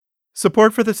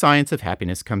Support for the science of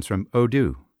happiness comes from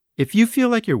Odoo. If you feel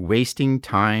like you're wasting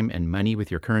time and money with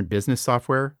your current business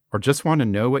software, or just want to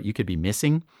know what you could be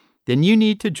missing, then you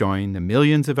need to join the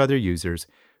millions of other users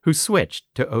who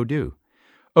switched to Odoo.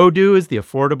 Odoo is the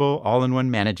affordable all-in-one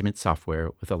management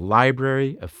software with a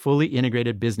library of fully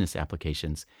integrated business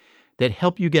applications that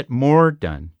help you get more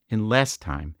done in less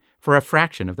time for a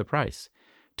fraction of the price.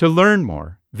 To learn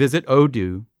more, visit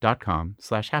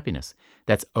odoo.com/happiness.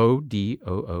 That's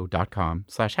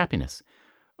odoo.com/happiness.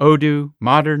 Odoo,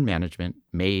 modern management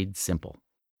made simple.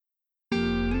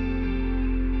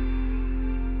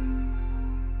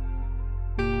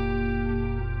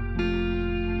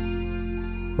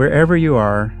 Wherever you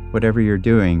are, whatever you're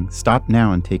doing, stop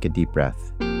now and take a deep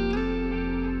breath.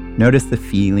 Notice the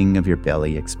feeling of your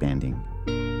belly expanding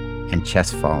and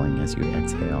chest falling as you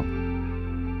exhale.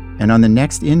 And on the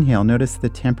next inhale, notice the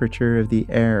temperature of the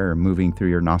air moving through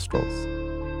your nostrils.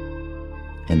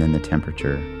 And then the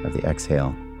temperature of the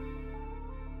exhale.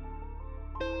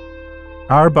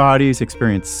 Our bodies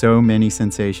experience so many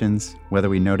sensations, whether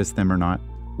we notice them or not.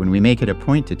 When we make it a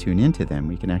point to tune into them,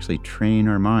 we can actually train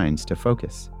our minds to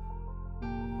focus,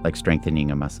 like strengthening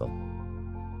a muscle.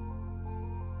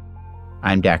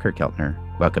 I'm Dacher Keltner.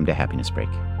 Welcome to Happiness Break.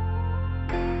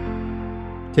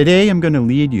 Today, I'm going to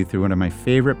lead you through one of my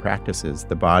favorite practices,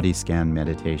 the body scan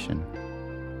meditation.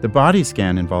 The body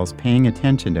scan involves paying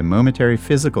attention to momentary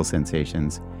physical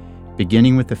sensations,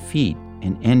 beginning with the feet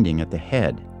and ending at the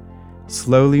head,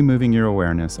 slowly moving your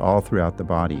awareness all throughout the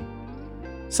body.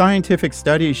 Scientific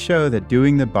studies show that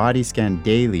doing the body scan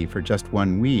daily for just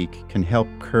 1 week can help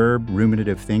curb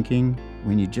ruminative thinking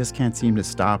when you just can't seem to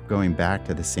stop going back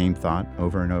to the same thought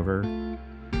over and over.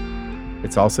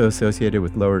 It's also associated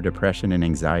with lower depression and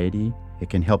anxiety.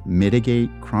 It can help mitigate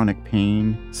chronic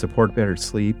pain, support better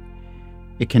sleep.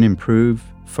 It can improve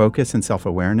focus and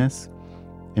self-awareness.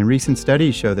 And recent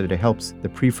studies show that it helps the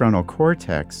prefrontal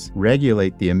cortex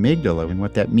regulate the amygdala. And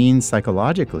what that means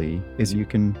psychologically is you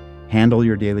can handle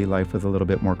your daily life with a little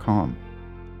bit more calm.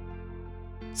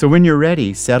 So when you're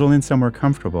ready, settle in somewhere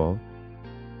comfortable.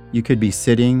 You could be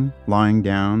sitting, lying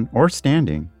down, or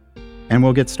standing, and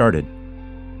we'll get started.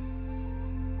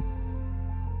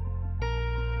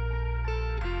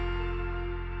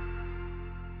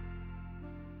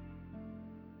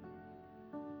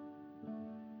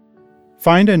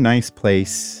 Find a nice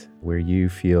place where you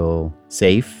feel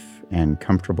safe and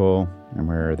comfortable and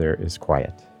where there is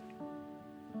quiet.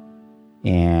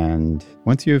 And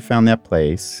once you've found that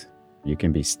place, you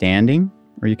can be standing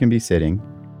or you can be sitting,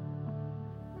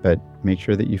 but make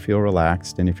sure that you feel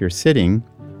relaxed. And if you're sitting,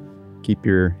 keep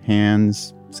your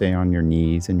hands, say, on your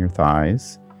knees and your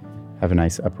thighs. Have a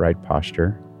nice upright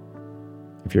posture.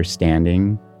 If you're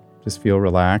standing, just feel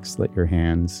relaxed. Let your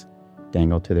hands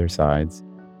dangle to their sides.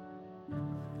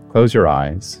 Close your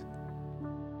eyes.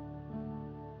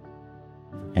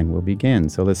 And we'll begin.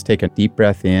 So let's take a deep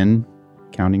breath in,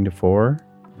 counting to 4.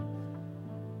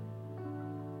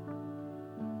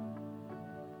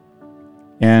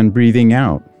 And breathing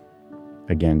out,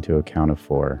 again to a count of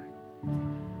 4.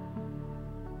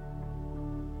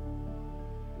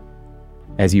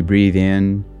 As you breathe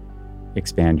in,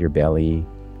 expand your belly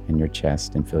and your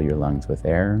chest and fill your lungs with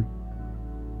air.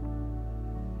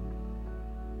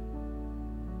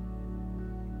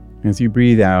 As you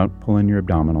breathe out, pull in your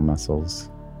abdominal muscles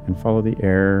and follow the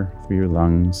air through your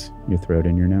lungs, your throat,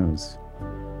 and your nose.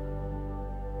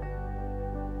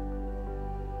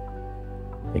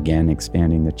 Again,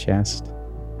 expanding the chest,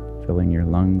 filling your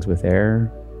lungs with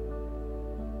air.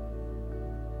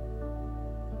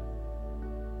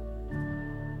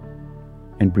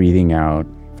 And breathing out,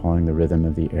 following the rhythm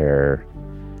of the air.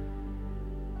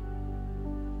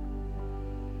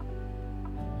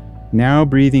 Now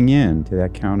breathing in to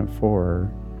that count of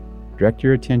 4, direct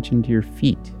your attention to your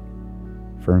feet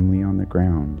firmly on the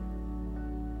ground.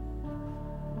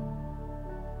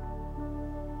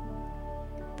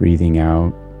 Breathing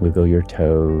out, wiggle your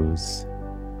toes,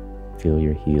 feel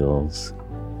your heels.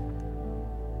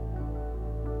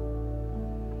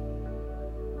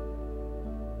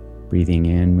 Breathing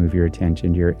in, move your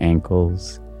attention to your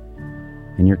ankles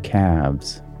and your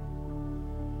calves.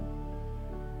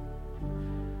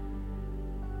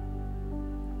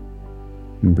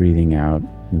 And breathing out,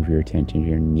 move your attention to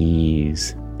your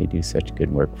knees. They do such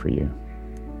good work for you.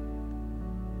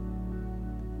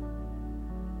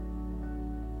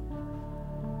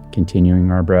 Continuing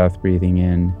our breath, breathing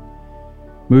in,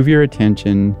 move your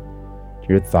attention to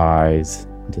your thighs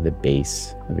and to the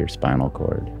base of your spinal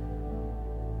cord.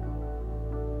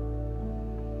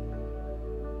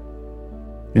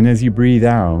 And as you breathe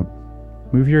out,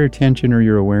 move your attention or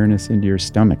your awareness into your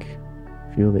stomach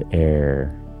Feel the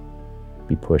air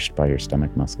be pushed by your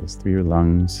stomach muscles through your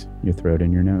lungs, your throat,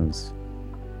 and your nose.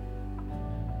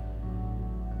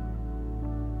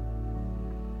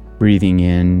 Breathing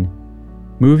in,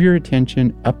 move your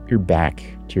attention up your back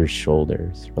to your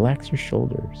shoulders. Relax your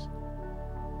shoulders.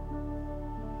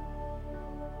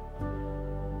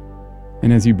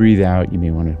 And as you breathe out, you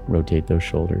may want to rotate those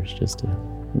shoulders just to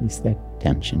release that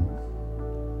tension.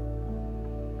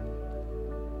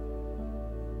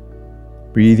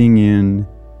 Breathing in,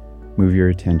 move your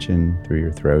attention through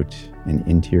your throat and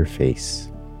into your face.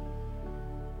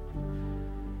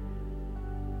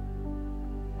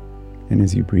 And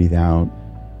as you breathe out,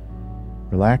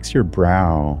 relax your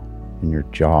brow and your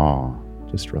jaw.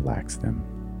 Just relax them.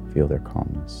 Feel their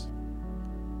calmness.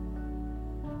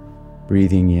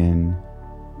 Breathing in,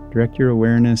 direct your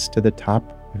awareness to the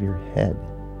top of your head.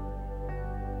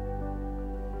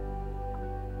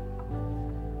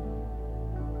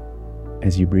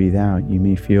 As you breathe out, you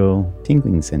may feel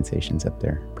tingling sensations up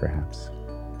there, perhaps.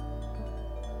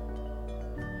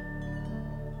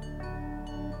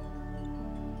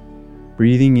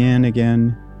 Breathing in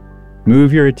again,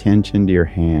 move your attention to your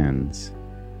hands,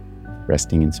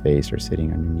 resting in space or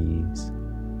sitting on your knees.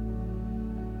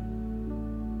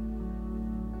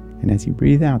 And as you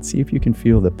breathe out, see if you can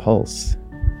feel the pulse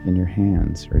in your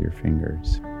hands or your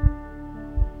fingers.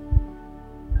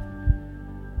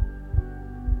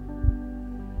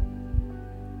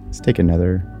 Let's take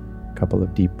another couple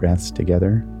of deep breaths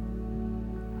together.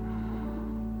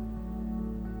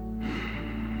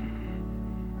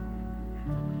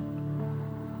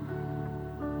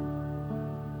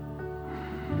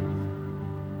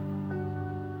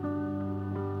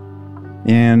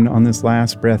 And on this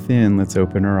last breath in, let's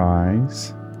open our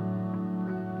eyes.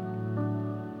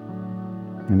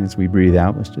 And as we breathe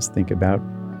out, let's just think about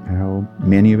how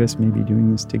many of us may be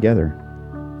doing this together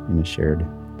in a shared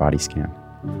body scan.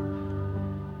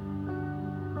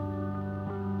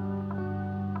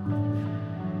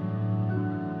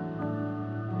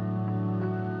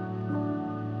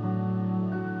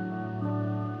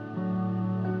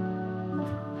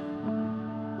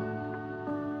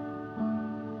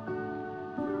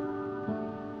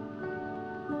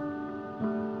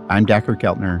 I'm Dacher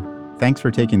Keltner. Thanks for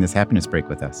taking this happiness break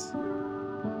with us.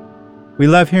 We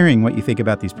love hearing what you think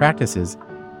about these practices.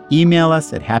 Email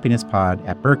us at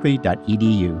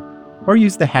happinesspod@berkeley.edu or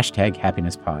use the hashtag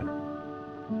 #HappinessPod.